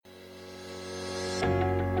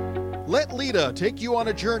Let Lita take you on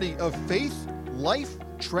a journey of faith, life,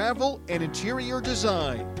 travel, and interior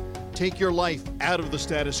design. Take your life out of the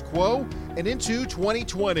status quo and into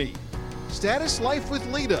 2020. Status Life with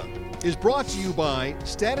Lita is brought to you by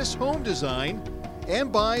Status Home Design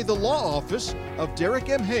and by the law office of Derek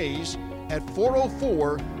M. Hayes at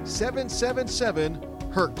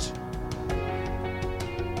 404-777-HURT.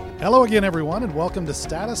 Hello again, everyone, and welcome to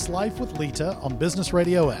Status Life with Lita on Business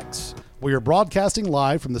Radio X. We are broadcasting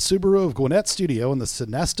live from the Subaru of Gwinnett studio in the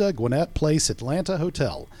Sonesta Gwinnett Place Atlanta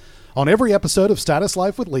Hotel. On every episode of Status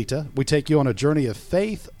Life with Lita, we take you on a journey of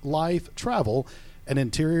faith, life, travel, and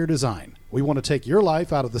interior design. We want to take your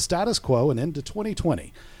life out of the status quo and into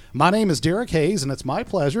 2020. My name is Derek Hayes, and it's my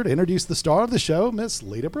pleasure to introduce the star of the show, Miss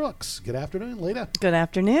Lita Brooks. Good afternoon, Lita. Good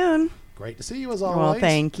afternoon. Great to see you as always. Well,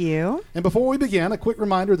 thank you. And before we begin, a quick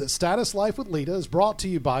reminder that Status Life with Lita is brought to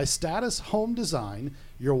you by Status Home Design,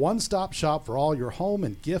 your one-stop shop for all your home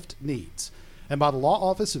and gift needs. And by the law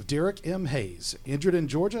office of Derek M. Hayes. Injured in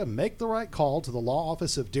Georgia? Make the right call to the law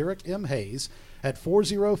office of Derek M. Hayes at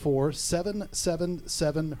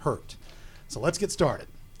 404-777-HURT. So let's get started.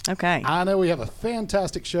 Okay. I know we have a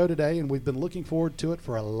fantastic show today, and we've been looking forward to it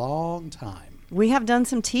for a long time. We have done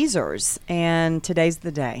some teasers, and today's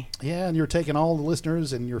the day. Yeah, and you're taking all the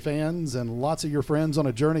listeners and your fans and lots of your friends on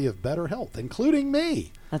a journey of better health, including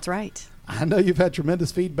me. That's right. I know you've had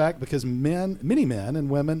tremendous feedback because many men and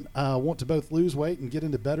women want to both lose weight and get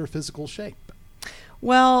into better physical shape.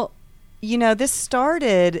 Well, I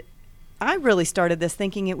really started this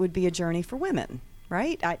thinking it would be a journey for women,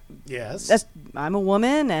 right? Yes. I'm a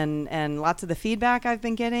woman, and lots of the feedback I've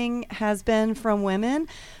been getting has been from women.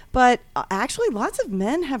 But actually, lots of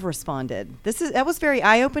men have responded. That was very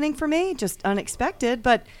eye-opening for me, just unexpected.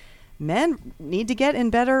 But men need to get in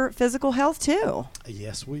better physical health too.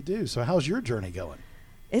 Yes, we do. So, how's your journey going?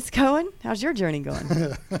 It's going. How's your journey going?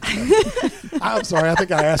 I'm sorry. I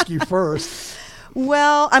think I asked you first.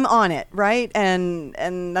 Well, I'm on it, right?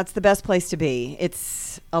 And that's the best place to be.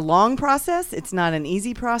 It's a long process. It's not an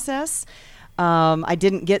easy process. I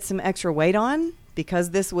didn't get some extra weight on because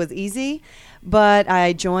this was easy. But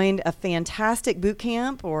I joined a fantastic boot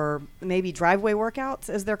camp, or maybe driveway workouts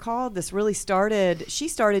as they're called. She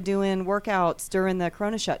started doing workouts during the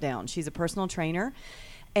Corona shutdown. She's a personal trainer,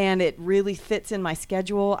 and it really fits in my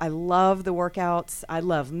schedule. I love the workouts. I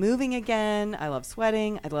love moving again. I love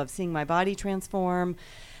sweating. I love seeing my body transform.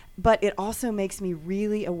 But it also makes me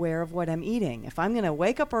really aware of what I'm eating. If I'm going to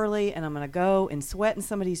wake up early and I'm going to go and sweat in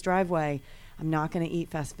somebody's driveway, I'm not going to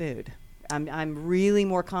eat fast food. I'm really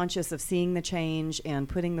more conscious of seeing the change and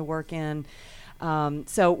putting the work in.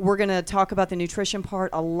 So we're going to talk about the nutrition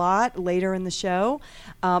part a lot later in the show.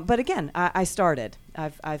 But again, I started.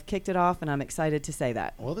 I've kicked it off, and I'm excited to say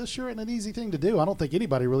that. Well, this sure isn't an easy thing to do. I don't think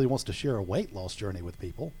anybody really wants to share a weight loss journey with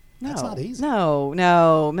people. That's not easy.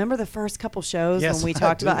 No. Remember the first couple shows when we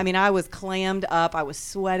talked about, I was clammed up. I was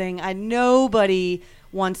sweating. Nobody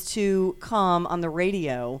wants to come on the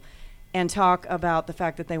radio and talk about the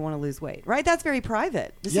fact that they want to lose weight, right? That's very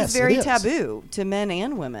private. This is very taboo to men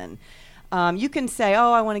and women. You can say,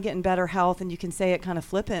 I want to get in better health, and you can say it kind of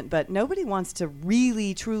flippant, but nobody wants to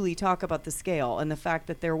really, truly talk about the scale and the fact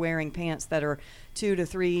that they're wearing pants that are 2 to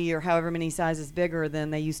 3 or however many sizes bigger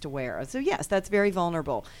than they used to wear. So yes, that's very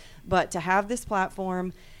vulnerable. But to have this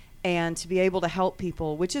platform and to be able to help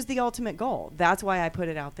people, which is the ultimate goal, that's why I put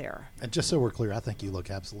it out there. And just so we're clear, I think you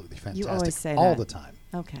look absolutely fantastic. You always say all that. the time.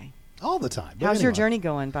 Okay. All the time. How's your journey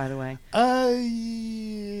going, by the way?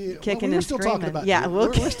 Kicking and still screaming. Talking about yeah, you.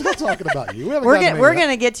 We're still talking about you. We're going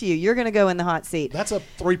to get to you. You're going to go in the hot seat. That's a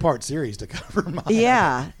 3-part series to cover.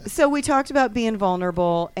 So we talked about being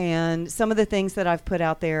vulnerable and some of the things that I've put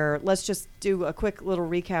out there. Let's just do a quick little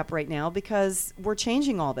recap right now because we're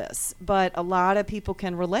changing all this. But a lot of people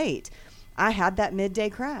can relate. I had that midday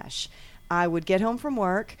crash. I would get home from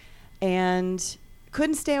work and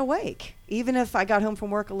couldn't stay awake, even if I got home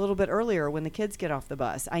from work a little bit earlier when the kids get off the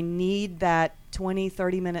bus. I need that 20,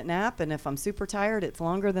 30-minute nap, and if I'm super tired, it's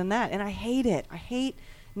longer than that. And I hate it. I hate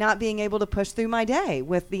not being able to push through my day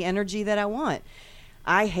with the energy that I want.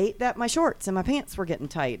 I hate that my shorts and my pants were getting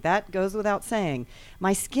tight. That goes without saying.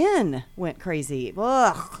 My skin went crazy.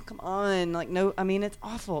 Ugh, come on. It's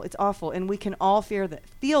awful. It's awful. And we can all feel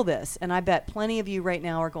this. And I bet plenty of you right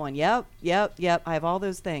now are going, yep. I have all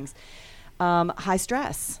those things. High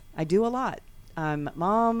stress. I do a lot. I'm a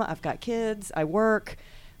mom. I've got kids. I work.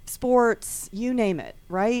 Sports, you name it,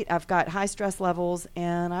 right? I've got high stress levels,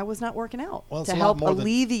 and I was not working out to help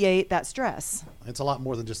alleviate that stress. It's a lot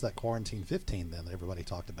more than just that quarantine 15 then that everybody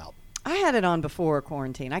talked about. I had it on before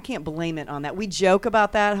quarantine. I can't blame it on that. We joke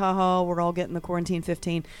about that. We're all getting the quarantine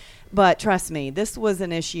 15. But trust me, this was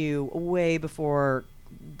an issue way before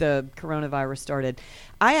the coronavirus started.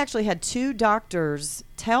 I actually had 2 doctors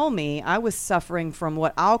tell me I was suffering from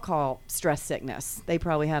what I'll call stress sickness. They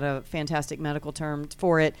probably had a fantastic medical term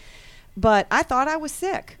for it. But I thought I was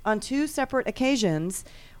sick on 2 separate occasions.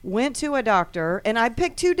 Went to a doctor, and I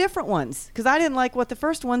picked 2 different ones because I didn't like what the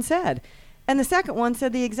first one said. And the second one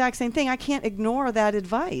said the exact same thing. I can't ignore that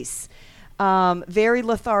advice. Very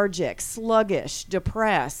lethargic, sluggish,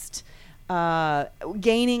 depressed,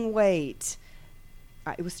 gaining weight.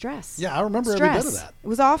 It was stress. Yeah, I remember every bit of that. It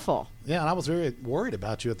was awful. Yeah, and I was very worried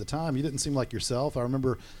about you at the time. You didn't seem like yourself. I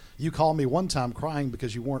remember you called me one time crying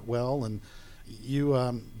because you weren't well, and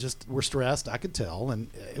you just were stressed. I could tell, and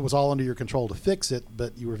it was all under your control to fix it,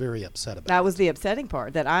 but you were very upset about it. That was the upsetting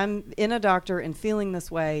part, that I'm in a doctor and feeling this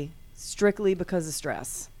way strictly because of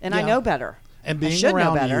stress. And I know better. And being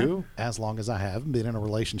around you, as long as I have, been in a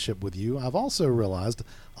relationship with you, I've also realized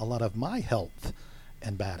a lot of my health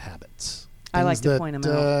and bad habits. I like to point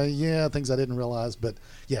them out. Yeah, things I didn't realize. But,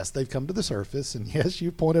 yes, they've come to the surface. And, yes,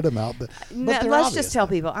 you pointed them out. But let's just tell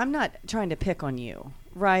people, I'm not trying to pick on you,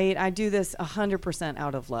 right? I do this 100%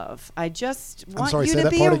 out of love. I just want you to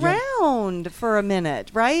be around for a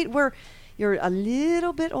minute, right? You're a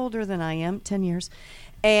little bit older than I am, 10 years.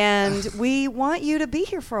 And we want you to be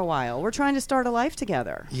here for a while. We're trying to start a life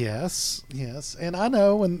together. Yes. And I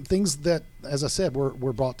know, and things that, as I said,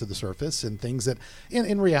 were brought to the surface, and things that,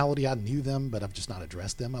 in reality, I knew them, but I've just not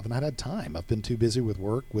addressed them. I've not had time. I've been too busy with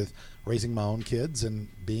work, with raising my own kids, and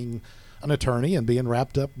being an attorney, and being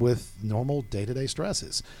wrapped up with normal day-to-day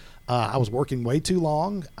stresses. I was working way too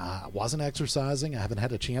long. I wasn't exercising. I haven't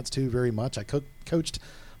had a chance to very much. I coached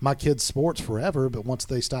my kids' sports forever, but once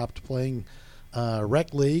they stopped playing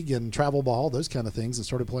rec league and travel ball, those kind of things, and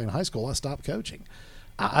started playing in high school, I stopped coaching.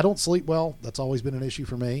 I don't sleep well. That's always been an issue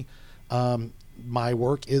for me. My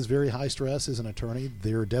work is very high stress as an attorney.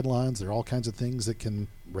 There are deadlines. There are all kinds of things that can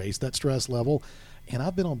raise that stress level. And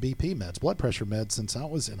I've been on BP meds, blood pressure meds, since I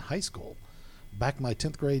was in high school. Back my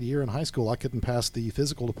 10th grade year in high school, I couldn't pass the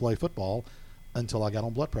physical to play football until I got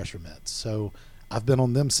on blood pressure meds. So I've been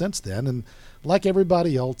on them since then. And like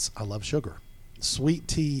everybody else, I love sugar. Sweet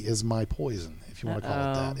tea is my poison, if you want to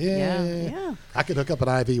call it that. Yeah. I could hook up an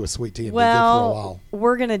IV with sweet tea and be good for a while.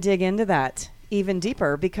 We're going to dig into that even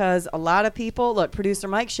deeper, because a lot of people, look, producer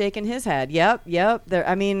Mike's shaking his head. Yep.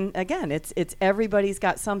 Again, it's everybody's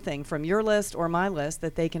got something from your list or my list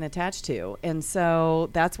that they can attach to. And so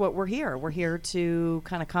that's what we're here. We're here to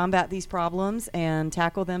kind of combat these problems and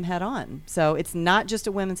tackle them head on. So it's not just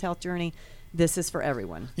a women's health journey. This is for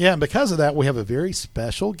everyone. Yeah, and because of that, we have a very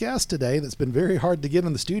special guest today that's been very hard to get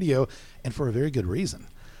in the studio, and for a very good reason.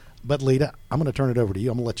 But, Lita, I'm going to turn it over to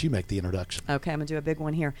you. I'm going to let you make the introduction. Okay, I'm going to do a big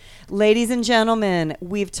one here. Ladies and gentlemen,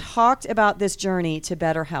 we've talked about this journey to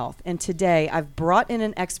better health, and today I've brought in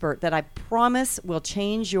an expert that I promise will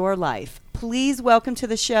change your life. Please welcome to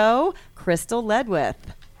the show, Crystal Ledwith.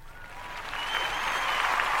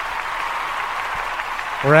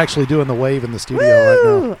 We're actually doing the wave in the studio right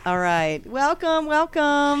now. All right.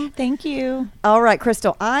 Welcome. Thank you. All right,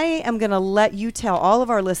 Crystal, I am going to let you tell all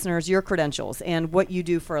of our listeners your credentials and what you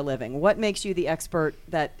do for a living. What makes you the expert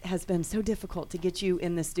that has been so difficult to get you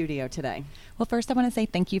in the studio today? Well, first I want to say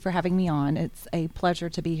thank you for having me on. It's a pleasure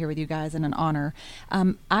to be here with you guys and an honor.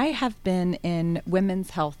 I have been in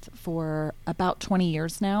women's health for about 20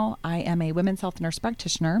 years now. I am a women's health nurse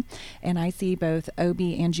practitioner, and I see both OB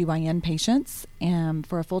and GYN patients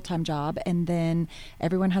for a full-time job, and then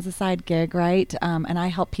everyone has a side gig, right? And I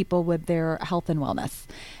help people with their health and wellness.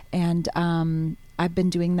 And I've been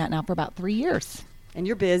doing that now for about 3 years. And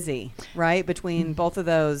you're busy, right? Between both of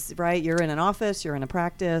those, right? You're in an office, you're in a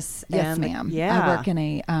practice. Yes, ma'am. Yeah. I work in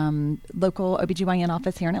a local OBGYN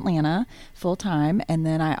office here in Atlanta full-time, and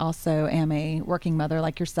then I also am a working mother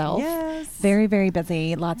like yourself. Yes. Very, very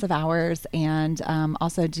busy, lots of hours, and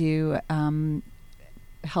also do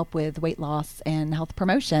help with weight loss and health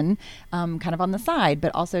promotion kind of on the side,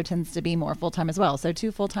 but also tends to be more full-time as well. So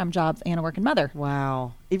 2 full-time jobs and a working mother.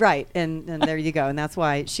 Wow. Right. And there you go. And that's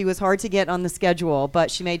why she was hard to get on the schedule,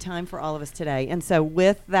 but she made time for all of us today. And so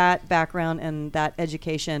with that background and that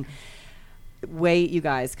education, wait, you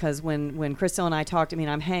guys, because when Crystal and I talked,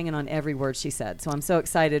 I'm hanging on every word she said. So I'm so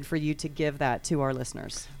excited for you to give that to our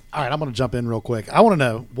listeners. All right. I'm going to jump in real quick. I want to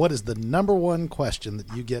know, what is the number one question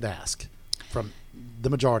that you get asked from the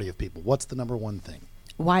majority of people? What's the number one thing?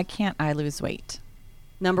 Why can't I lose weight?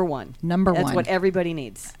 Number one. Number That's one. what everybody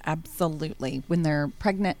needs. Absolutely. When they're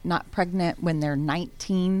pregnant, not pregnant, when they're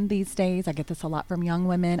 19 these days, I get this a lot from young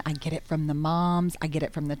women. I get it from the moms. I get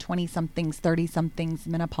it from the 20-somethings, 30-somethings,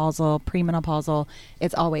 menopausal, premenopausal.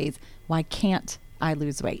 It's always, why can't I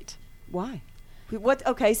lose weight? Why? What?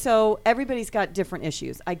 Okay, so everybody's got different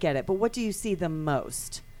issues. I get it. But what do you see the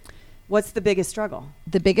most? What's the biggest struggle?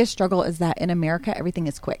 The biggest struggle is that in America, everything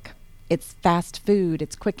is quick. It's fast food.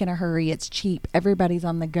 It's quick in a hurry. It's cheap. Everybody's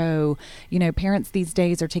on the go. You know, parents these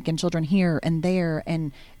days are taking children here and there.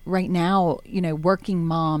 And right now, you know, working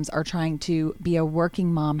moms are trying to be a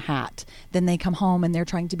working mom hat. Then they come home and they're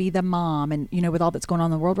trying to be the mom. And, you know, with all that's going on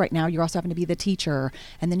in the world right now, you're also having to be the teacher.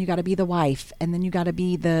 And then you got to be the wife. And then you got to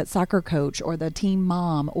be the soccer coach or the team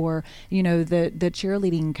mom or, you know, the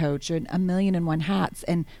cheerleading coach and a million and one hats.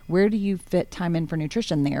 And where do you fit time in for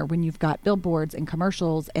nutrition there when you've got billboards and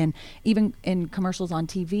commercials and even in commercials on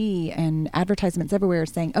TV and advertisements everywhere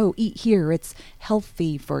saying, oh, eat here. It's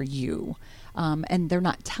healthy for you. And they're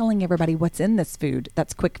not telling everybody what's in this food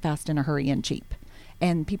that's quick, fast, in a hurry, and cheap.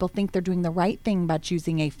 And people think they're doing the right thing by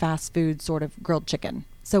choosing a fast food sort of grilled chicken.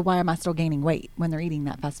 So why am I still gaining weight when they're eating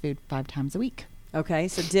that fast food 5 times a week? Okay,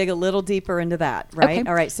 so dig a little deeper into that, right? Okay.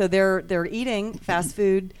 All right, so they're eating fast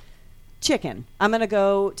food chicken. I'm going to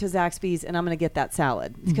go to Zaxby's and I'm going to get that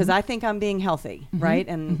salad because I think I'm being healthy, right?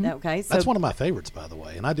 And okay, so That's one of my favorites, by the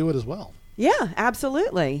way, and I do it as well. yeah,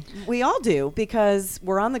 absolutely. We all do because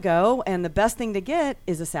we're on the go and the best thing to get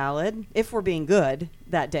is a salad if we're being good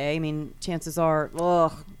that day. I mean, chances are,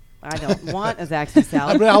 I don't want a Zaxby's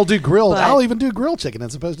salad. I mean, I'll do grilled. But- I'll even do grilled chicken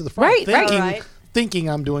as opposed to the fried. Right, thinking, right. thinking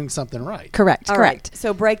I'm doing something right. Correct. All correct. right,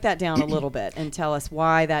 so break that down a little bit and tell us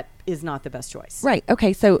why that is not the best choice. Right.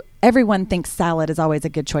 Okay. So everyone thinks salad is always a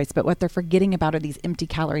good choice, but what they're forgetting about are these empty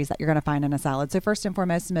calories that you're going to find in a salad. So first and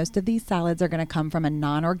foremost, most of these salads are going to come from a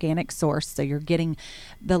non-organic source. So you're getting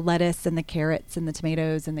the lettuce and the carrots and the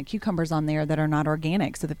tomatoes and the cucumbers on there that are not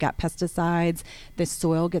organic. So they've got pesticides. The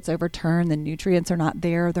soil gets overturned. The nutrients are not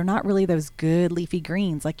there. They're not really those good leafy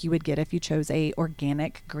greens like you would get if you chose a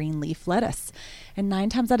organic green leaf lettuce. And 9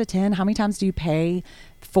 times out of 10, how many times do you pay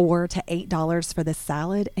 $4 to $8 for this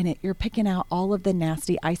salad, and you're picking out all of the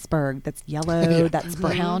nasty iceberg that's yellow, that's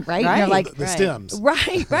brown, right? And you're like, The stems.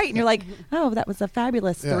 right. And you're like, oh, that was a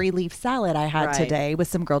fabulous 3-leaf salad I had Right. today with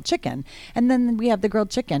some grilled chicken. And then we have the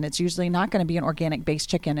grilled chicken. It's usually not going to be an organic based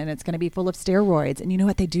chicken, and it's going to be full of steroids. And you know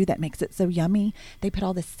what they do that makes it so yummy? They put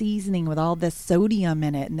all this seasoning with all this sodium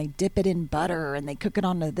in it, and they dip it in butter, and they cook it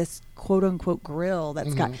onto this quote unquote grill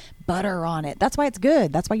that's got butter on it. That's why it's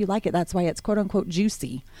good. That's why you like it. That's why it's quote unquote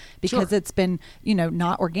juicy, because Sure. it's been, you know,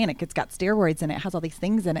 not organic. It's got steroids in it. It has all these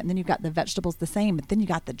things in it. And then you've got the vegetables the same, but then you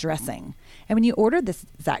got the dressing. And when you order this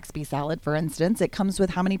Zaxby salad, for instance, it comes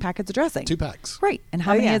with how many packets of dressing? 2 packs. Right. And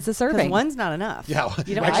how many is the 'Cause serving? one's not enough. Yeah.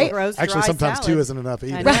 You don't actually, eat roast actually dry sometimes 2 salad. isn't enough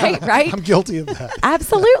either. I know. Right. I'm guilty of that.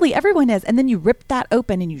 Absolutely. Everyone is. And then you rip that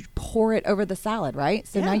open and you pour it over the salad, right?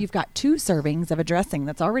 So now Yeah. you've got 2 servings of a dressing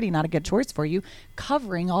that's already not a good choice for you,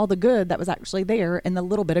 covering all the good that was actually there and the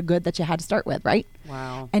little bit of good that you had to start with, right?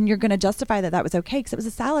 Wow. And you're going to justify that that was okay because it was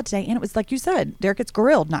a salad today. And it was, like you said, Derek, it's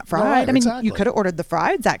grilled, not fried. Right, I mean, exactly. you could have ordered the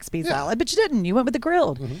fried Zaxby Yeah. salad, but you didn't. You went with the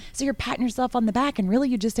grilled. So you're patting yourself on the back and really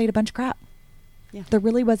you just ate a bunch of crap. Yeah. There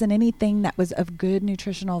really wasn't anything that was of good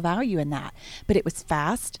nutritional value in that. But it was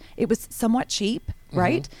fast. It was somewhat cheap,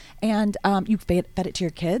 right? And you fed it to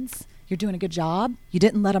your kids. You're doing a good job. You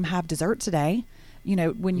didn't let them have dessert today. You know,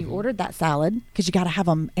 when you ordered that salad, because you got to have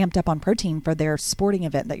them amped up on protein for their sporting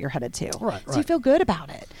event that you're headed to. Right, So you right. feel good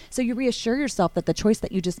about it. So you reassure yourself that the choice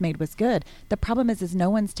that you just made was good. The problem is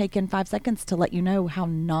no one's taken 5 seconds to let you know how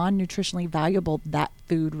non-nutritionally valuable that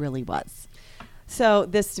food really was. So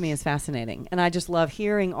this to me is fascinating, and I just love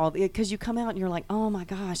hearing all because you come out and you're like, oh my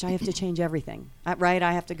gosh, I have to change everything, right?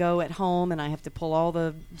 I have to go at home and I have to pull all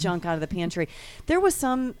the junk out of the pantry. There was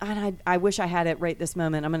some, and I wish I had it right this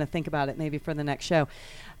moment. I'm going to think about it maybe for the next show.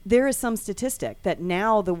 There is some statistic that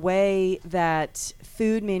now the way that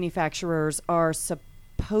food manufacturers are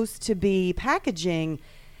supposed to be packaging.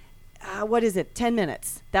 What is it? 10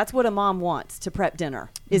 minutes. That's what a mom wants to prep dinner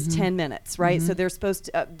is 10 minutes, right? So they're supposed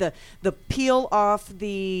to, the peel off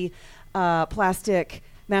the plastic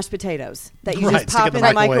mashed potatoes that you Right, just stick pop in in the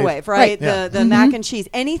the microwave. microwave, right? Yeah. The mac and cheese,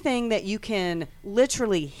 anything that you can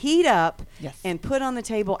literally heat up Yes. and put on the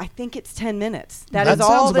table. I think it's 10 minutes. That That is all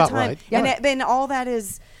sounds the about time. right. And Yeah. then all that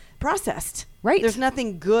is processed. Right. There's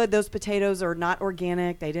nothing good. Those potatoes are not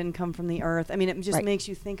organic. They didn't come from the earth. I mean, it just Right. makes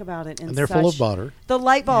you think about it. And they're full of butter. The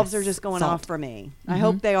light bulbs Yes. are just going Salt. off for me. I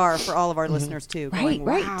hope they are for all of our listeners too. Right, Going,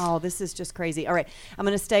 right. wow, this is just crazy. All right, I'm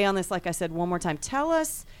going to stay on this, like I said, one more time. Tell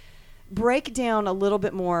us break down a little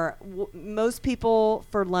bit more. Most people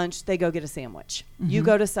for lunch, they go get a sandwich. You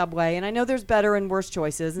go to Subway, and I know there's better and worse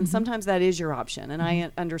choices, and sometimes that is your option, and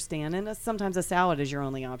I understand. And sometimes a salad is your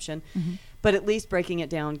only option, but at least breaking it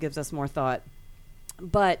down gives us more thought.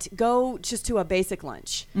 But go just to a basic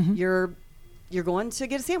lunch. You're going to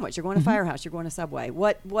get a sandwich. You're going to Firehouse. You're going to Subway.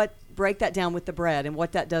 What break that down with the bread and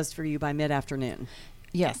what that does for you by mid-afternoon.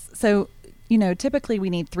 Yes. So, typically we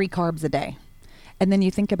need 3 carbs a day. And then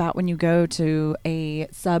you think about when you go to a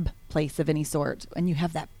sub place of any sort and you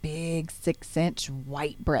have that big 6-inch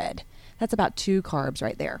white bread. That's about 2 carbs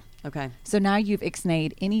right there. Okay. So now you've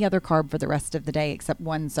ixnayed any other carb for the rest of the day except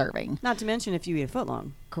 1 serving. Not to mention if you eat a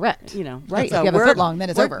footlong. Correct. So Right. If you have a footlong,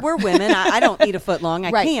 then it's over. We're women. I don't eat a footlong.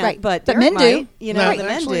 I can't. Right. But men might, do. The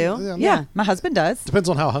men do. Yeah. My husband does. Depends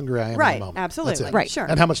on how hungry I am Right. in the moment. Absolutely. That's it. Right. Sure.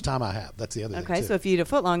 And how much time I have. That's the other thing, Okay. too. So if you eat a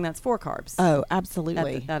footlong, that's 4 carbs. Oh,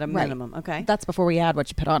 absolutely. At a minimum. Okay. That's before we add what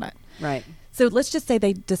you put on it. Right. So let's just say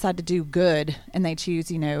they decide to do good and they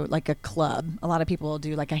choose, like a club. A lot of people will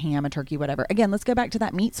do like a ham, a turkey, whatever. Again, let's go back to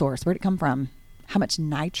that meat source. Where'd it come from? How much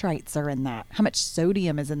nitrites are in that? How much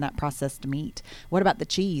sodium is in that processed meat? What about the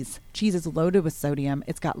cheese? Cheese is loaded with sodium.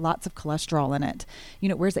 It's got lots of cholesterol in it.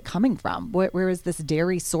 Where's it coming from? Where is this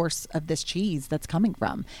dairy source of this cheese that's coming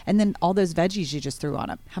from? And then all those veggies you just threw on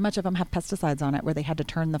it. How much of them have pesticides on it where they had to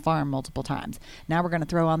turn the farm multiple times? Now we're going to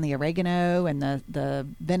throw on the oregano and the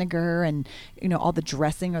vinegar and, all the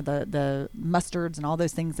dressing or the mustards and all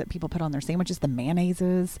those things that people put on their sandwiches, the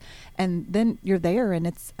mayonnaises. And then you're there and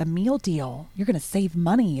it's a meal deal. You're going to save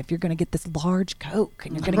money if you're going to get this large Coke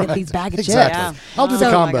and you're going to get these bag of exactly. chips. I'll do the Oh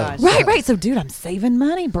my combo. gosh. Right. So, dude, I'm saving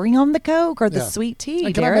money. Bring on the Coke or the sweet tea.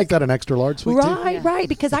 And can I make that an extra large sweet tea? Right.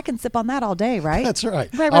 Because I can sip on that all day, right? That's right.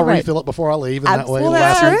 Right. I'll refill it before I leave, and that way Well, it'll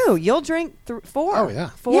that's last me. true. You'll drink 4. Oh,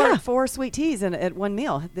 yeah. Four sweet teas at one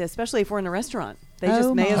meal, especially if we're in a restaurant. They Oh,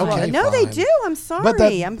 just may as my. well. Okay, No, they fine. do. I'm sorry. But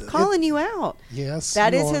that- I'm calling you out. Yes.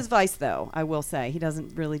 That you is are. his vice, though, I will say. He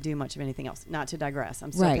doesn't really do much of anything else. Not to digress.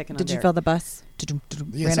 I'm still Right. picking on Did you Derek. feel the bus?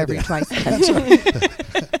 Yes, Ran I over you did. twice. That's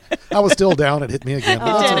right. I was still down. It hit me again. But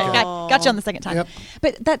Oh. that's Did it. okay. Got you on the second time. Yep.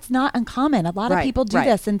 But that's not uncommon. A lot of Right, people do right.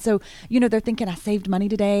 this. And so, they're thinking, I saved money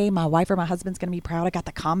today. My wife or my husband's going to be proud. I got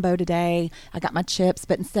the combo today. I got my chips.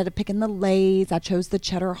 But instead of picking the Lay's, I chose the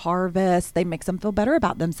Cheddar Harvest. They makes them feel better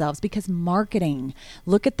about themselves because marketing.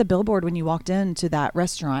 Look at the billboard when you walked into that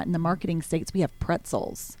restaurant. And the marketing states we have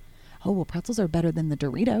pretzels. Oh, well, pretzels are better than the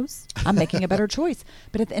Doritos. I'm making a better choice.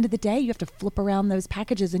 But at the end of the day, you have to flip around those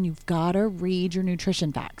packages and you've got to read your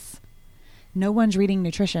nutrition facts. No one's reading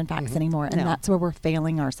nutrition facts anymore, and No. that's where we're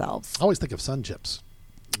failing ourselves. I always think of Sun Chips.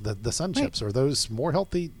 The Sun Chips, are those more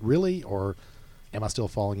healthy, really, or am I still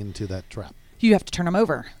falling into that trap? You have to turn them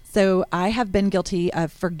over. So I have been guilty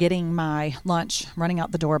of forgetting my lunch, running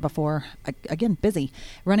out the door before, again, busy,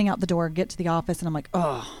 running out the door, get to the office, and I'm like,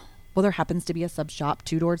 oh. Well, there happens to be a sub shop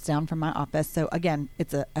 2 doors down from my office. So again,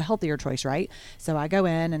 it's a healthier choice, right? So I go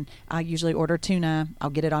in and I usually order tuna. I'll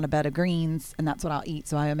get it on a bed of greens and that's what I'll eat.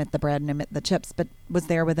 So I omit the bread and omit the chips, but was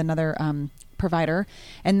there with another provider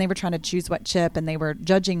and they were trying to choose what chip and they were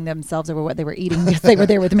judging themselves over what they were eating because they were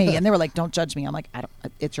there with me and they were like, don't judge me. I'm like,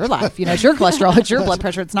 it's your life. It's your cholesterol. It's your blood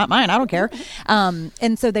pressure. It's not mine. I don't care.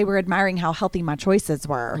 And so they were admiring how healthy my choices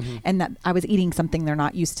were and that I was eating something they're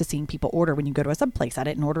not used to seeing people order when you go to a sub place. I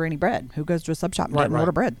didn't order any bread. Who goes to a sub shop and doesn't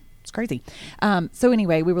order bread? It's crazy. So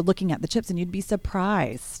anyway, we were looking at the chips and you'd be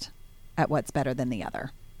surprised at what's better than the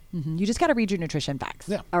other. You just got to read your nutrition facts.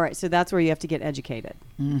 Yeah. All right, so that's where you have to get educated,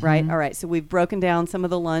 right? All right, so we've broken down some of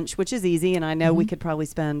the lunch, which is easy, and I know we could probably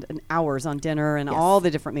spend hours on dinner and all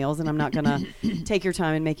the different meals, and I'm not going to take your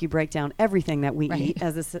time and make you break down everything that we eat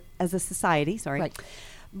as a society. Sorry. Right.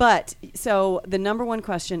 But so the number one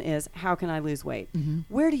question is, how can I lose weight?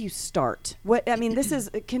 Where do you start?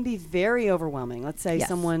 It can be very overwhelming. Let's say Yes.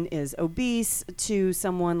 someone is obese to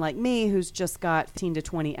someone like me who's just got 15 to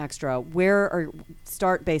 20 extra.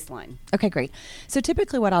 Start baseline. Okay, great. So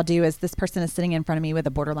typically what I'll do is this person is sitting in front of me with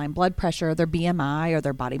a borderline blood pressure, their BMI or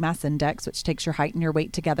their body mass index, which takes your height and your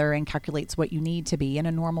weight together and calculates what you need to be. And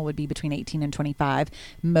a normal would be between 18 and 25.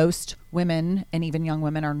 Most women and even young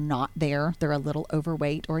women are not there. They're a little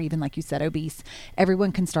overweight or even, like you said, obese.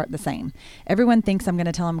 Everyone can start the same. Everyone thinks I'm going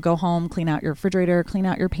to tell them, go home, clean out your refrigerator, clean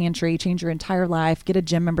out your pantry, change your entire life, get a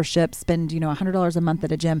gym membership, spend, $100 a month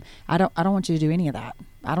at a gym. I don't want you to do any of that.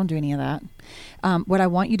 I don't do any of that. What I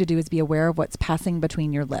want you to do is be aware of what's passing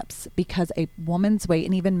between your lips, because a woman's weight,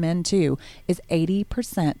 and even men too, is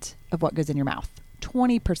 80% of what goes in your mouth.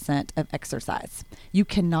 20% of exercise. You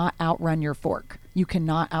cannot outrun your fork. You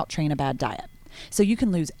cannot outtrain a bad diet. So you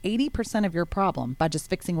can lose 80% of your problem by just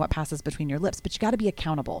fixing what passes between your lips, but you got to be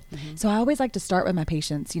accountable. So I always like to start with my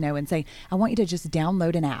patients, and say, I want you to just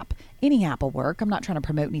download an app. Any app will work. I'm not trying to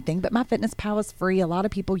promote anything, but MyFitnessPal is free. A lot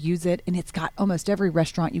of people use it, and it's got almost every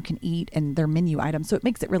restaurant you can eat and their menu items. So it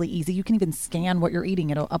makes it really easy. You can even scan what you're eating.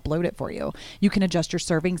 It'll upload it for you. You can adjust your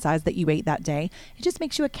serving size that you ate that day. It just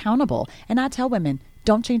makes you accountable. And I tell women,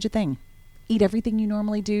 don't change a thing. Eat everything you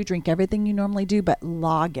normally do, drink everything you normally do, but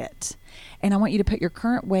log it. And I want you to put your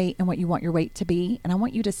current weight and what you want your weight to be. And I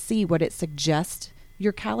want you to see what it suggests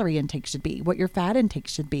your calorie intake should be, what your fat intake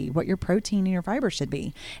should be, what your protein and your fiber should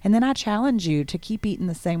be. And then I challenge you to keep eating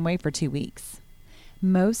the same way for 2 weeks.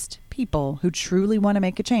 Most people who truly want to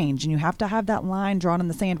make a change, and you have to have that line drawn in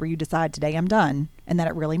the sand where you decide today I'm done and that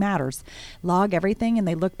it really matters, log everything, and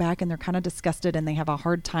they look back and they're kind of disgusted and they have a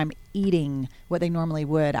hard time eating what they normally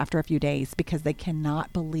would after a few days because they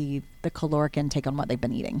cannot believe the caloric intake on what they've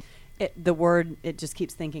been eating. It just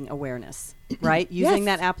keeps thinking awareness, right? Using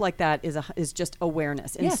that app like that is just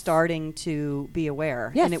awareness and starting to be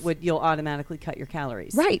aware, and you'll automatically cut your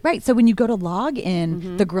calories. Right. So when you go to log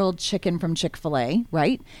in the grilled chicken from Chick-fil-A,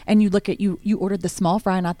 right, and you look at you ordered the small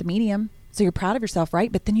fry, not the medium, so you're proud of yourself,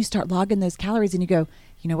 right? But then you start logging those calories, and you go,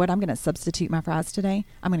 you know what? I'm going to substitute my fries today.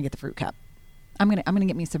 I'm going to get the fruit cup. I'm going to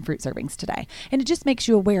get me some fruit servings today. And it just makes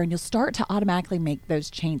you aware, and you'll start to automatically make those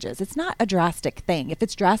changes. It's not a drastic thing. If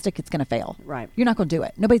it's drastic, it's going to fail. Right. You're not going to do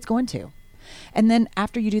it. Nobody's going to. And then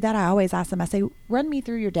after you do that, I always ask them, I say, run me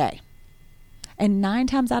through your day. And 9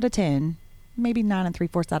 times out of 10, maybe 9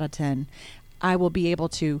 3/4 out of 10, I will be able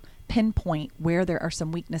to pinpoint where there are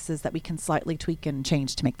some weaknesses that we can slightly tweak and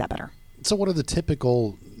change to make that better. So what are the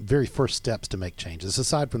typical very first steps to make changes,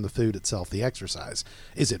 aside from the food itself, the exercise?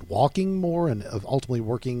 Is it walking more and ultimately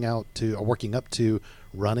working up to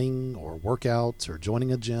running or workouts or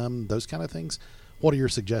joining a gym, those kind of things? What are your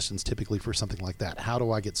suggestions typically for something like that? How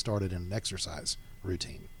do I get started in an exercise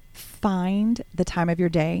routine? Find the time of your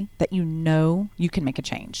day that you know you can make a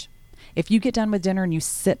change. If you get done with dinner and you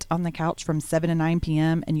sit on the couch from 7 to 9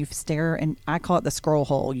 p.m. and you stare, and I call it the scroll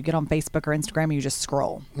hole. You get on Facebook or Instagram and you just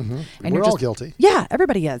scroll. Mm-hmm. And We're all guilty. Yeah,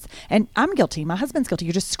 everybody is. And I'm guilty. My husband's guilty.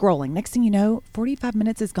 You're just scrolling. Next thing you know, 45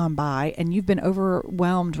 minutes has gone by and you've been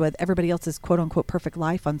overwhelmed with everybody else's quote unquote perfect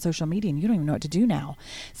life on social media and you don't even know what to do now.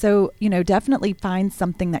 So, definitely find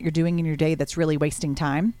something that you're doing in your day that's really wasting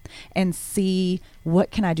time and see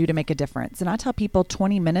what can I do to make a difference. And I tell people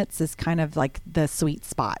 20 minutes is kind of like the sweet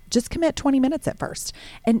spot. Just commit 20 minutes at first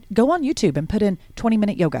and go on YouTube and put in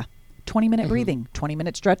 20-minute yoga, 20-minute breathing,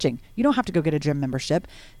 20-minute stretching. You don't have to go get a gym membership.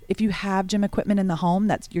 If you have gym equipment in the home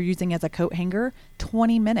that you're using as a coat hanger,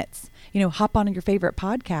 20 minutes. Hop on your favorite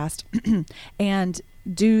podcast and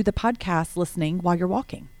do the podcast listening while you're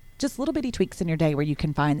walking. Just little bitty tweaks in your day where you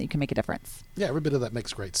can find that you can make a difference. Yeah, every bit of that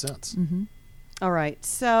makes great sense. Mm-hmm. All right.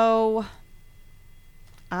 So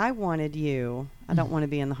I wanted you, I don't want to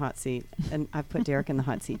be in the hot seat, and I've put Derek in the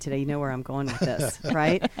hot seat today. You know where I'm going with this,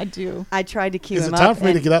 right? I do. I tried to cue Is him it up. time for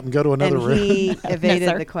me to get up and go to another and room? he evaded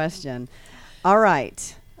Yes, sir. the question. All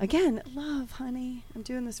right. Again, love, honey. I'm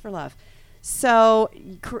doing this for love. So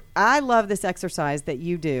I love this exercise that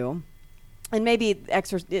you do. And maybe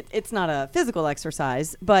it's not a physical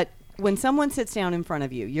exercise, but when someone sits down in front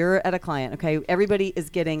of you, you're at a client, okay? Everybody is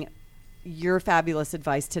getting your fabulous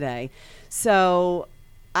advice today. So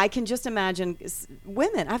I can just imagine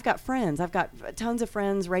women. I've got friends. I've got tons of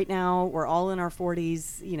friends right now. We're all in our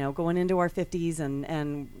 40s, going into our 50s,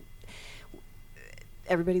 and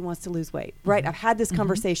everybody wants to lose weight, right? I've had this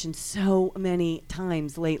conversation so many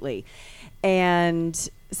times lately. And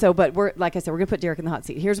so, but like I said, we're going to put Derek in the hot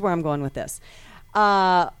seat. Here's where I'm going with this.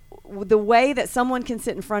 The way that someone can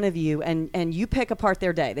sit in front of you and you pick apart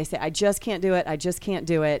their day. They say, I just can't do it. I just can't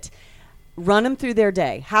do it. Run them through their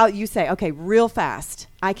day. How you say, okay, real fast,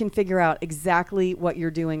 I can figure out exactly what you're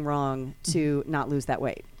doing wrong to not lose that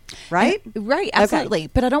weight. Right? Right, absolutely.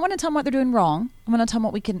 Okay. But I don't want to tell them what they're doing wrong. I'm going to tell them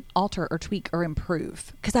what we can alter or tweak or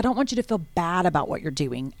improve, because I don't want you to feel bad about what you're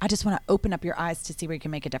doing. I just want to open up your eyes to see where you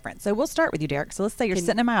can make a difference. So we'll start with you, Derek. So let's say you're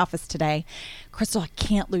sitting in my office today. Crystal, I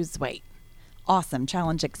can't lose weight. Awesome.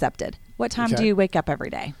 Challenge accepted. What time do you wake up every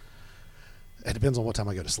day? It depends on what time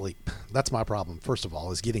I go to sleep. That's my problem, first of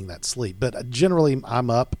all, is getting that sleep. But generally,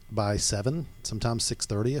 I'm up by 7, sometimes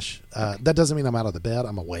 6:30ish. That doesn't mean I'm out of the bed.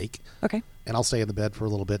 I'm awake. Okay. And I'll stay in the bed for a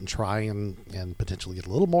little bit and try and potentially get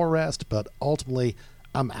a little more rest. But ultimately,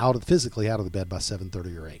 I'm physically out of the bed by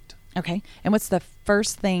 7:30 or 8. Okay. And what's the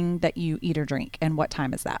first thing that you eat or drink, and what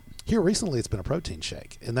time is that? Here recently, it's been a protein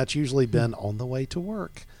shake, and that's usually been on the way to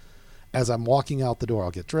work. As I'm walking out the door,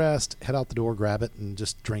 I'll get dressed, head out the door, grab it, and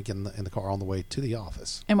just drink in the car on the way to the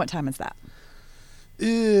office. And what time is that?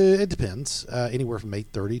 It depends. Anywhere from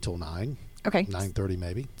 8:30 till 9. Okay. 9:30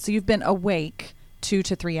 maybe. So you've been awake 2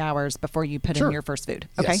 to 3 hours before you put Sure. in your first food.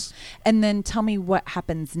 Okay. Yes. And then tell me what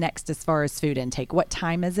happens next as far as food intake. What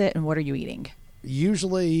time is it and what are you eating?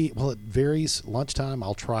 Usually, well, it varies. Lunchtime,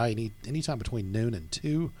 I'll try anytime between noon and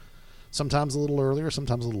 2. Sometimes a little earlier,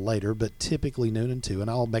 sometimes a little later, but typically noon and 2, and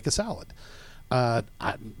I'll make a salad. I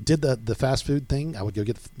did the fast food thing. I would go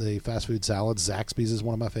get the fast food salads. Zaxby's is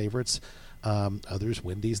one of my favorites. Others,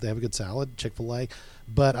 Wendy's, they have a good salad. Chick-fil-A.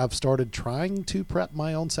 But I've started trying to prep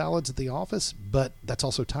my own salads at the office, but that's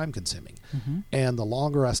also time consuming. And the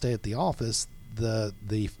longer I stay at the office, the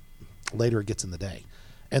later it gets in the day.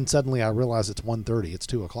 And suddenly I realize it's 1:30, it's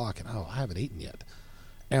 2 o'clock, and I haven't eaten yet.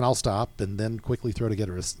 And I'll stop and then quickly throw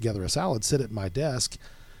together a salad, sit at my desk,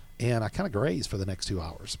 and I kind of graze for the next 2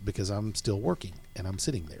 hours because I'm still working and I'm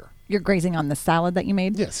sitting there. You're grazing on the salad that you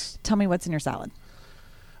made? Yes. Tell me what's in your salad.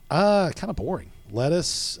 Kind of boring.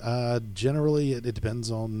 Lettuce, generally it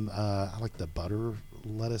depends on, I like the butter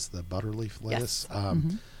lettuce, the butter leaf lettuce.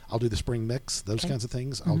 I'll do the spring mix, those kinds of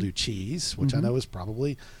things. I'll do cheese, which I know is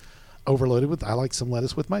probably overloaded with. I like some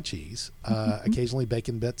lettuce with my cheese. Occasionally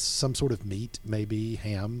bacon bits, some sort of meat, maybe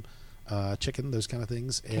ham, chicken, those kind of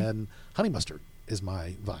things. And honey mustard is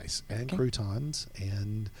my vice, and croutons,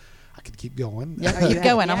 and I could keep going. Keep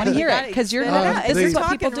going. I want to hear it because you're. This is what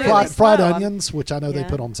people do. Fried onions, which I know they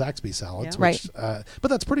put on Zaxby salads. Yeah. Which, but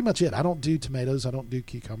that's pretty much it. I don't do tomatoes. I don't do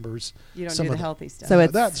cucumbers. You don't do the healthy stuff. So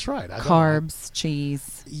it's that's right. Carbs,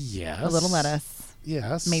 cheese, yes, a little lettuce,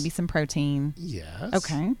 yes, maybe some protein. Yes.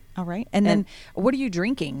 Okay. All right. And then what are you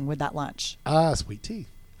drinking with that lunch? Sweet tea.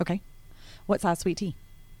 Okay. What size sweet tea?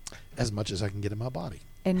 As much as I can get in my body.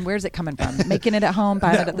 And where's it coming from? Making it at home,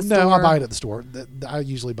 buying it at the store? No, I buy it at the store. I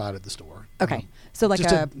usually buy it at the store. Okay. So like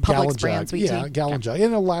just a Publix brand sweet tea? Yeah, a gallon jug. And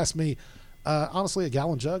it'll last me, honestly, a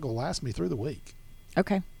gallon jug will last me through the week.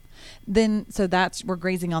 Okay. Then, so we're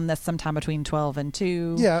grazing on this sometime between 12 and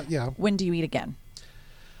 2. Yeah. When do you eat again?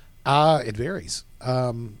 It varies.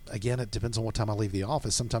 Again, it depends on what time I leave the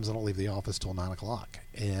office. Sometimes I don't leave the office till 9 o'clock.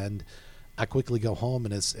 And I quickly go home,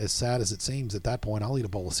 and as sad as it seems, at that point, I'll eat a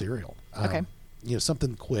bowl of cereal. Okay.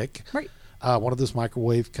 Something quick. Right. One of those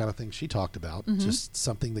microwave kind of things she talked about, just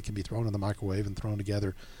something that can be thrown in the microwave and thrown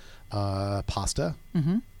together. Pasta,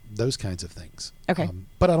 those kinds of things. Okay.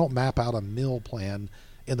 But I don't map out a meal plan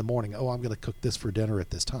in the morning. Oh, I'm going to cook this for dinner at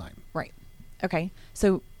this time. Right. Okay.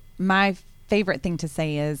 So my favorite thing to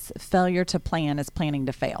say is failure to plan is planning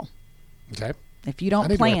to fail. Okay. If you don't I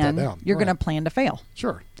need to write that plan, down. you're Right. going to plan to fail.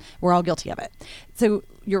 Sure. We're all guilty of it. So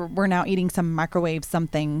we're now eating some microwave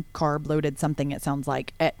something, carb loaded something, it sounds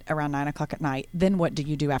like, at around 9 o'clock at night. Then what do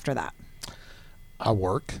you do after that? I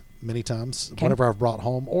work many times, Okay. whatever I've brought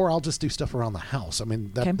home, or I'll just do stuff around the house. I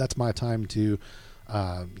mean, that's my time to,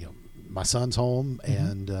 my son's home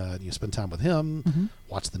and spend time with him,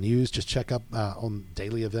 watch the news, just check up on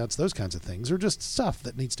daily events, those kinds of things, or just stuff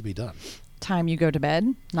that needs to be done. Time you go to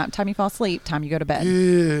bed, not time you fall asleep, time you go to bed.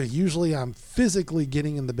 Usually I'm physically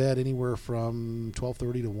getting in the bed anywhere from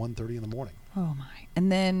 12:30 to 1:30 in the morning. Oh my.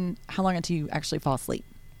 And then how long until you actually fall asleep?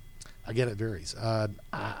 Again, it varies.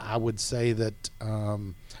 I would say that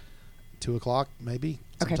 2 o'clock maybe,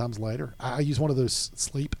 Okay. sometimes later. I use one of those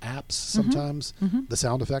sleep apps sometimes, the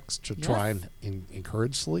sound effects to try and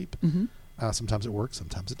encourage sleep. Sometimes it works,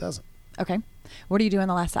 sometimes it doesn't. Okay. What do you do in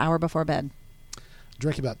the last hour before bed?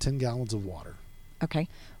 Drink about 10 gallons of water. Okay.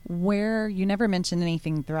 Where you never mentioned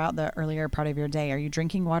anything throughout the earlier part of your day. Are you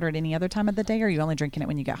drinking water at any other time of the day, or are you only drinking it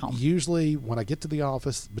when you get home? Usually when I get to the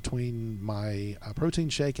office between my protein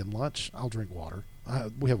shake and lunch, I'll drink water.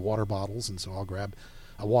 We have water bottles, and so I'll grab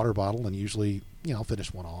a water bottle and usually, I'll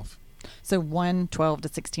finish one off. So one 12 to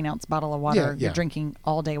 16 ounce bottle of water Yeah. you're drinking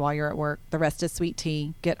all day while you're at work. The rest is sweet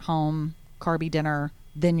tea, get home, carby dinner,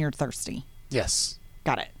 then you're thirsty. Yes.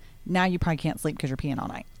 Got it. Now you probably can't sleep because you're peeing all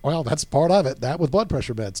night. Well, that's part of it. That with blood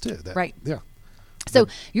pressure meds too. Right. Yeah. So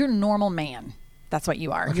you're a normal man. That's what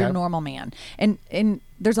you are. Okay. You're a normal man. And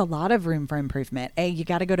there's a lot of room for improvement. You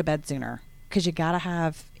got to go to bed sooner because you got to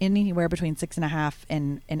have anywhere between 6.5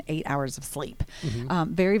 and 8 hours of sleep.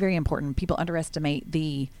 Very, very important. People underestimate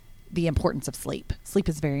the importance of sleep. Sleep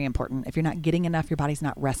is very important. If you're not getting enough, your body's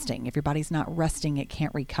not resting. If your body's not resting, it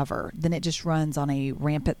can't recover. Then it just runs on a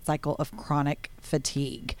rampant cycle of chronic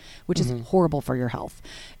fatigue, which is horrible for your health.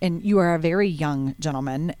 And you are a very young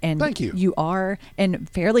gentleman, and Thank you. You are in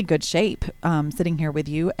fairly good shape sitting here with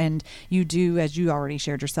you. And you do, as you already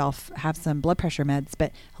shared yourself, have some blood pressure meds,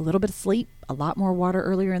 but a little bit of sleep, a lot more water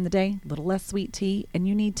earlier in the day, a little less sweet tea, and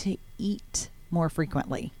you need to eat more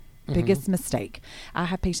frequently. Biggest mistake. I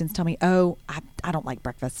have patients tell me, I don't like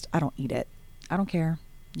breakfast. I don't eat it. I don't care.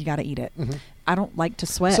 you got to eat it. I don't like to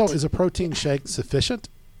sweat. So is a protein shake sufficient,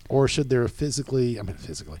 or should there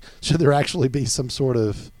should there actually be some sort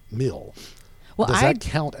of meal? Well, Does that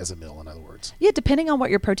count as a meal, in other words? Yeah, depending on what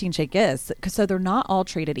your protein shake is. So they're not all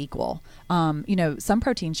treated equal. Some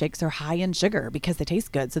protein shakes are high in sugar because they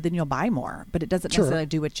taste good, so then you'll buy more, but it doesn't necessarily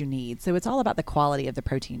do what you need. So it's all about the quality of the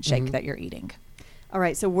protein shake that you're eating. All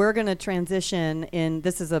right, so we're going to transition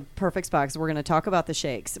this is a perfect spot because we're going to talk about the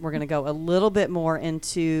shakes. We're going to go a little bit more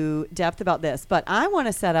into depth about this, but I want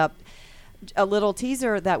to set up a little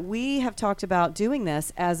teaser that we have talked about doing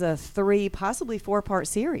this as a 3, possibly 4-part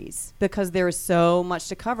series because there is so much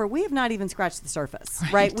to cover. We have not even scratched the surface,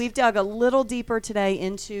 right? We've dug a little deeper today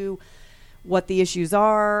into what the issues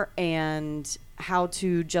are and how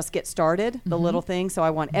to just get started, the little things. So I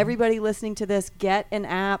want everybody listening to this, get an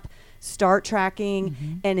app, start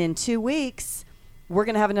tracking, and in 2 weeks, we're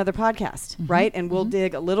going to have another podcast, right? And we'll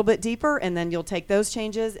dig a little bit deeper, and then you'll take those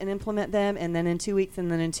changes and implement them, and then in 2 weeks, and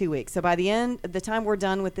then in 2 weeks. So by the time we're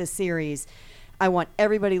done with this series, I want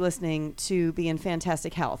everybody listening to be in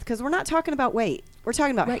fantastic health because we're not talking about weight. We're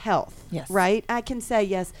talking about health, right? I can say,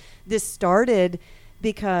 yes, this started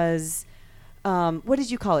because... what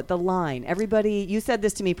did you call it? The line. Everybody, you said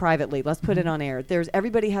this to me privately. Let's put it on air.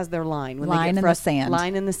 Everybody has their line. When line they get in the sand.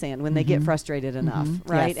 Line in the sand when they get frustrated enough,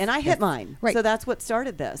 right? Yes. And I hit mine. Right. So that's what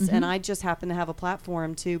started this. And I just happen to have a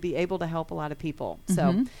platform to be able to help a lot of people.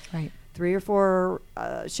 So 3 or 4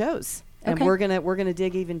 shows. And we're gonna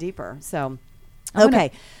dig even deeper. So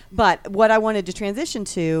okay. But what I wanted to transition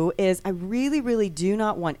to is I really, really do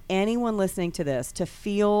not want anyone listening to this to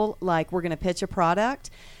feel like we're going to pitch a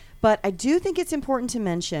product. But I do think it's important to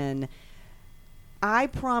mention, I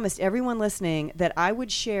promised everyone listening that I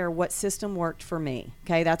would share what system worked for me.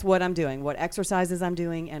 Okay, that's what I'm doing, what exercises I'm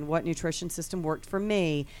doing, and what nutrition system worked for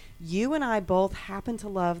me. You and I both happen to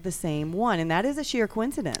love the same one, and that is a sheer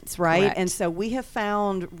coincidence, right? Correct. And so we have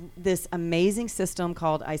found this amazing system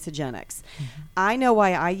called Isagenix. I know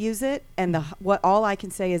why I use it, and all I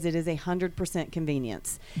can say is it is 100%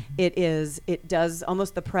 convenience. It does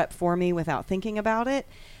almost the prep for me without thinking about it.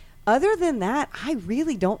 Other than that, I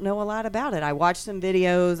really don't know a lot about it. I watched some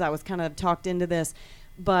videos. I was kind of talked into this,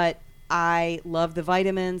 but I love the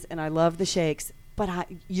vitamins and I love the shakes. But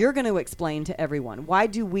you're going to explain to everyone, why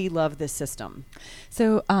do we love this system?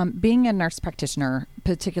 So being a nurse practitioner,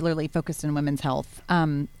 particularly focused in women's health,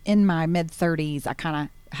 in my mid-30s, I kind of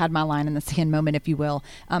had my line in the sand moment, if you will.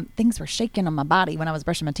 Things were shaking on my body when I was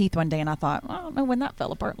brushing my teeth one day, and I thought, I don't know when that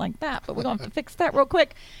fell apart like that, but we're going to have to fix that real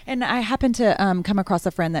quick. And I happened to come across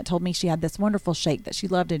a friend that told me she had this wonderful shake that she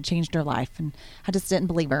loved and changed her life, and I just didn't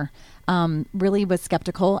believe her. Really was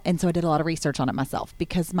skeptical, and so I did a lot of research on it myself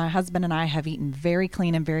because my husband and I have eaten very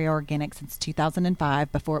clean and very organic since 2005,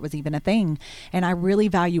 before it was even a thing, and I really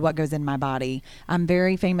value what goes in my body. I'm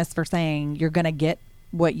very famous for saying you're going to get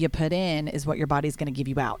what you put in is what your body's going to give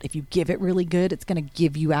you out. If you give it really good, it's going to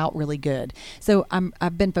give you out really good. So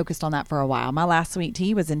I've been focused on that for a while. My last sweet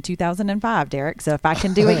tea was in 2005, Derek. So if I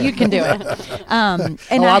can do it, you can do it.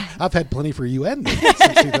 I've had plenty for you and me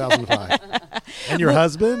since 2005. And your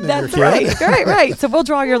husband and your kid. Right. So we'll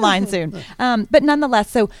draw your line soon. But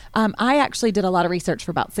nonetheless, so I actually did a lot of research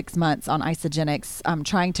for about 6 months on Isagenix,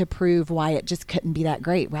 trying to prove why it just couldn't be that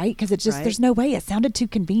great, right? Because it just, there's no way. It sounded too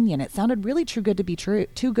convenient. It sounded really too good to be true.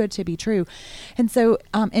 And so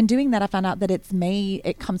in doing that, I found out that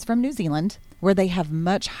it comes from New Zealand, where they have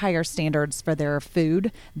much higher standards for their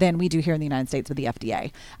food than we do here in the United States with the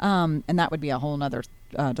FDA. And that would be a whole nother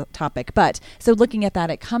topic. But so looking at that,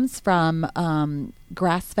 it comes from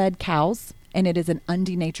grass-fed cows, and it is an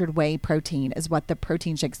undenatured whey protein is what the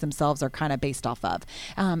protein shakes themselves are kind of based off of.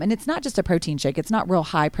 And it's not just a protein shake. It's not real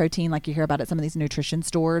high protein like you hear about at some of these nutrition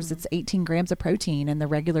stores. It's 18 grams of protein in the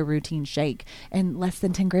regular routine shake and less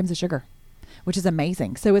than 10 grams of sugar, which is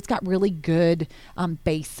amazing. So it's got really good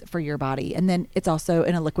base for your body. And then it's also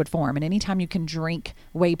in a liquid form. And anytime you can drink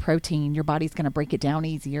whey protein, your body's going to break it down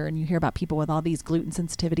easier. And you hear about people with all these gluten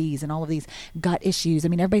sensitivities and all of these gut issues. I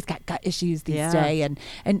mean, everybody's got gut issues these days.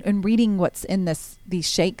 And reading what's in these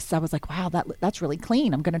shakes, I was like, wow, that's really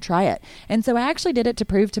clean. I'm going to try it. And so I actually did it to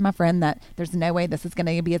prove to my friend that there's no way this is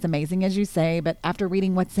going to be as amazing as you say. But after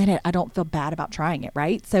reading what's in it, I don't feel bad about trying it,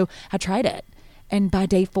 right? So I tried it. And by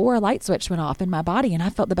day 4, a light switch went off in my body, and I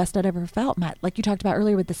felt the best I'd ever felt. Like you talked about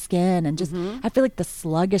earlier with the skin, and just I feel like the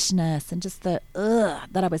sluggishness and just the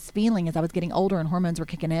that I was feeling as I was getting older and hormones were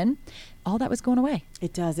kicking in, all that was going away.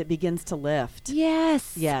 It does. It begins to lift.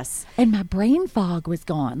 Yes. And my brain fog was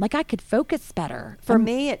gone. Like I could focus better. For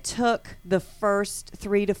me, it took the first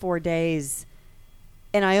 3 to 4 days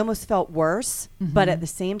and I almost felt worse, but at the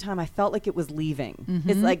same time, I felt like it was leaving.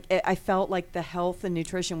 It's like I felt like the health and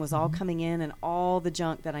nutrition was all coming in, and all the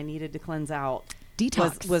junk that I needed to cleanse out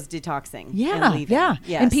was detoxing. Yeah, and leaving. yeah.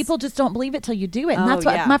 Yes. And people just don't believe it till you do it. And that's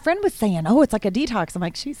what my friend was saying. Oh, it's like a detox. I'm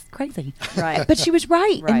like, she's crazy. Right. But she was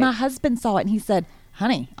right. Right. And my husband saw it, and he said,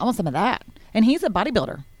 honey, I want some of that. And he's a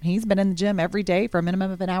bodybuilder. He's been in the gym every day for a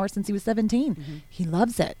minimum of an hour since he was 17. He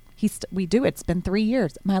loves it. We do it. It's been 3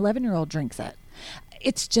 years. My 11-year-old drinks it.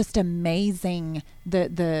 It's just amazing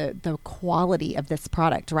the quality of this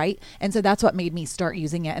product, right? And so that's what made me start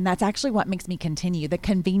using it. And that's actually what makes me continue. The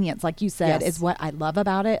convenience, like you said, is what I love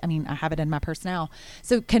about it. I mean, I have it in my purse now.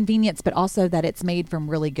 So convenience, but also that it's made from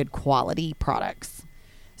really good quality products.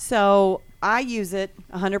 So I use it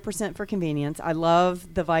 100% for convenience. I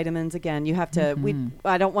love the vitamins. Again, you have to,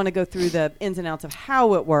 I don't want to go through the ins and outs of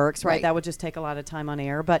how it works, right? That would just take a lot of time on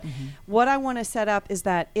air. But what I want to set up is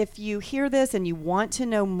that if you hear this and you want to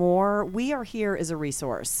know more, we are here as a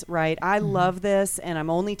resource, right? I love this, and I'm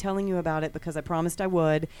only telling you about it because I promised I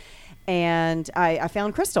would. And I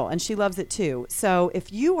found Crystal, and she loves it too. So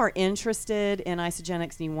if you are interested in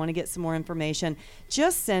Isagenix and you want to get some more information,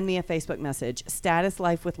 just send me a Facebook message, Status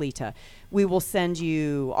Life with Lita. We will send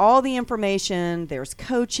you all the information. There's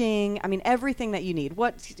coaching. I mean, everything that you need.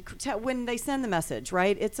 When they send the message,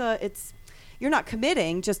 right? You're not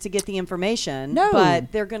committing just to get the information,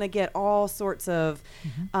 but they're going to get all sorts of,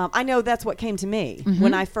 I know that's what came to me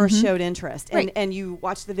when I first showed interest, and you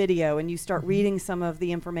watch the video and you start reading some of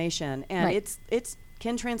the information, and it's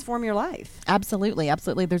can transform your life. Absolutely.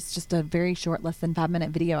 Absolutely. There's just a very short, less than 5-minute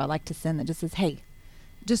video I like to send that just says, hey,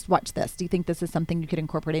 just watch this. Do you think this is something you could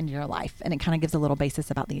incorporate into your life? And it kind of gives a little basis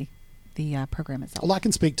about the program itself. Well, I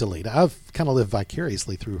can speak to Lita. I've kind of lived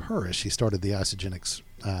vicariously through her as she started the Isagenix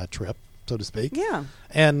trip, so to speak. Yeah.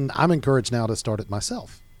 And I'm encouraged now to start it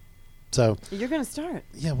myself. So you're going to start.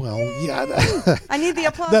 Yeah, well, yeah. I need the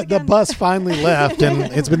applause the bus finally left,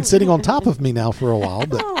 and it's been sitting on top of me now for a while,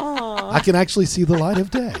 but I can actually see the light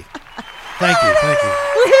of day. Thank you.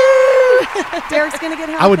 Derek's going to get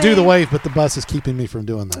help. I would do the wave, but the bus is keeping me from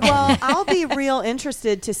doing that. Well, I'll be real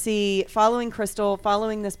interested to see, following Crystal,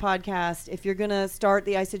 following this podcast, if you're going to start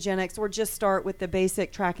the Isagenix or just start with the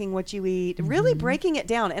basic tracking what you eat, really breaking it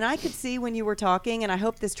down. And I could see when you were talking, and I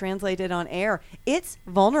hope this translated on air, it's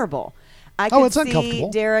vulnerable. I could it's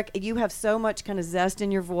uncomfortable. Derek, you have so much kind of zest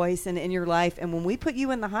in your voice and in your life. And when we put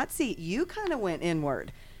you in the hot seat, you kind of went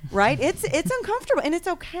inward. Right? It's uncomfortable, and it's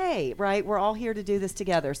okay, right? We're all here to do this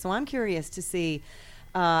together. So I'm curious to see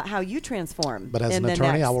how you transform. But as an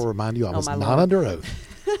attorney, I will remind you, I was not under oath.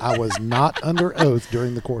 I was not under oath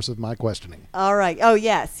during the course of my questioning. All right. Oh,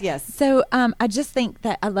 yes. So I just think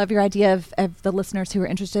that I love your idea of the listeners who are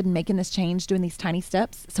interested in making this change, doing these tiny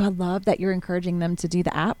steps. So I love that you're encouraging them to do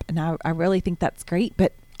the app, and I really think that's great.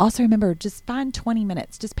 But also remember, just find 20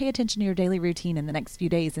 minutes. Just pay attention to your daily routine in the next few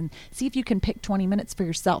days and see if you can pick 20 minutes for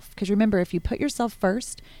yourself. Because remember, if you put yourself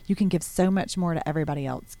first, you can give so much more to everybody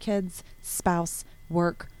else. Kids, spouse,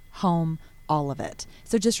 work, home, all of it.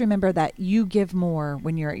 So just remember that you give more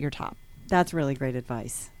when you're at your top. That's really great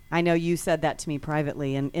advice. I know you said that to me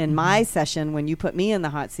privately. And in my session, when you put me in the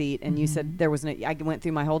hot seat and you said I went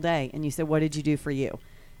through my whole day and you said, what did you do for you?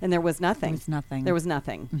 And there was nothing. There was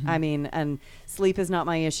nothing. I mean, and sleep is not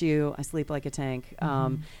my issue. I sleep like a tank.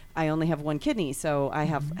 I only have one kidney, so I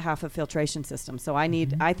have half a filtration system. So I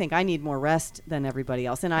think I need more rest than everybody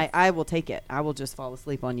else. And I will take it. I will just fall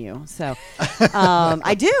asleep on you. So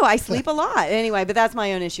I do. I sleep a lot. Anyway, but that's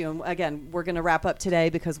my own issue. And again, we're going to wrap up today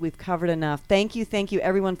because we've covered enough. Thank you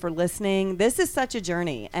everyone for listening. This is such a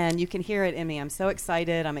journey, and you can hear it in me. I'm so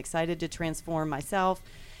excited. I'm excited to transform myself.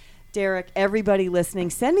 Derek, everybody listening,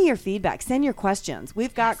 send me your feedback. Send your questions.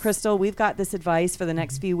 We've got Crystal. We've got this advice for the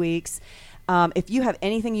next few weeks. If you have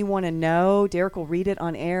anything you want to know, Derek will read it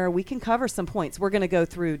on air. We can cover some points. We're going to go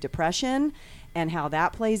through depression and how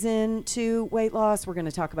that plays into weight loss. We're going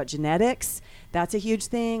to talk about genetics. That's a huge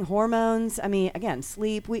thing. Hormones. I mean, again,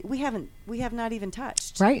 sleep. We have not even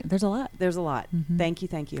touched. Right. There's a lot. Thank you.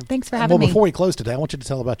 Thanks for having me. Well, before we close today, I want you to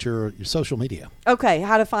tell about your social media. Okay.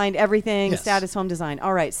 How to find everything. Yes. Status Home Design.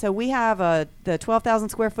 All right. So we have the 12,000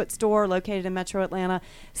 square foot store located in Metro Atlanta,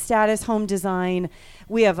 Status Home Design.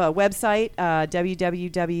 We have a website,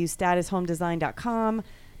 www.statushomedesign.com.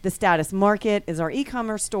 The Status Market is our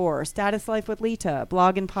e-commerce store, Status Life with Lita,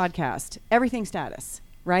 blog and podcast, everything Status,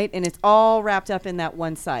 right? And it's all wrapped up in that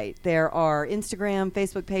one site. There are Instagram,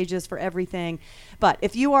 Facebook pages for everything. But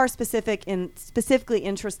if you are specifically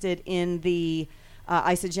interested in the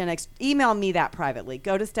Isagenix, email me that privately.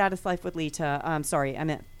 Go to Status Life with Lita. I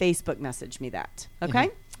meant Facebook message me that. Okay?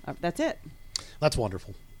 That's it. That's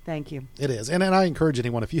wonderful. Thank you. It is. And I encourage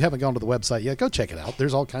anyone, if you haven't gone to the website yet, go check it out.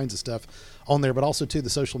 There's all kinds of stuff on there, but also, too, the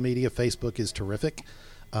social media. Facebook is terrific.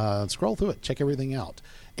 Scroll through it. Check everything out.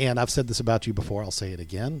 And I've said this about you before. I'll say it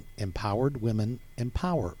again. Empowered women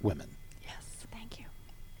empower women. Yes, thank you.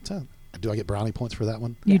 So, do I get brownie points for that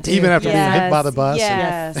one? You do. Even after being hit by Yes, the bus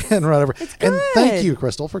yes. and whatever. It's And thank good. you,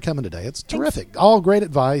 Crystal, for coming today. It's terrific. All great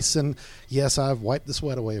advice. And yes, I've wiped the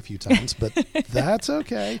sweat away a few times, but that's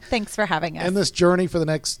okay. Thanks for having us. And this journey for the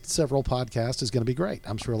next several podcasts is going to be great.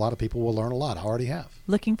 I'm sure a lot of people will learn a lot. I already have.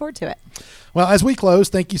 Looking forward to it. Well, as we close,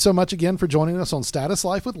 thank you so much again for joining us on Status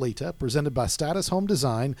Life with Lita, presented by Status Home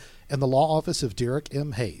Design and the law office of Derek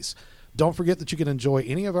M. Hayes. Don't forget that you can enjoy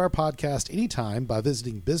any of our podcasts anytime by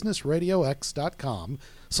visiting businessradiox.com,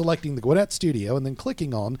 selecting the Gwinnett Studio, and then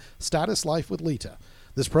clicking on Status Life with Lita.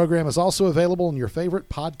 This program is also available in your favorite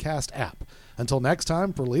podcast app. Until next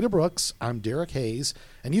time, for Lita Brooks, I'm Derek Hayes,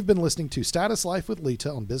 and you've been listening to Status Life with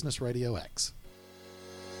Lita on Business Radio X.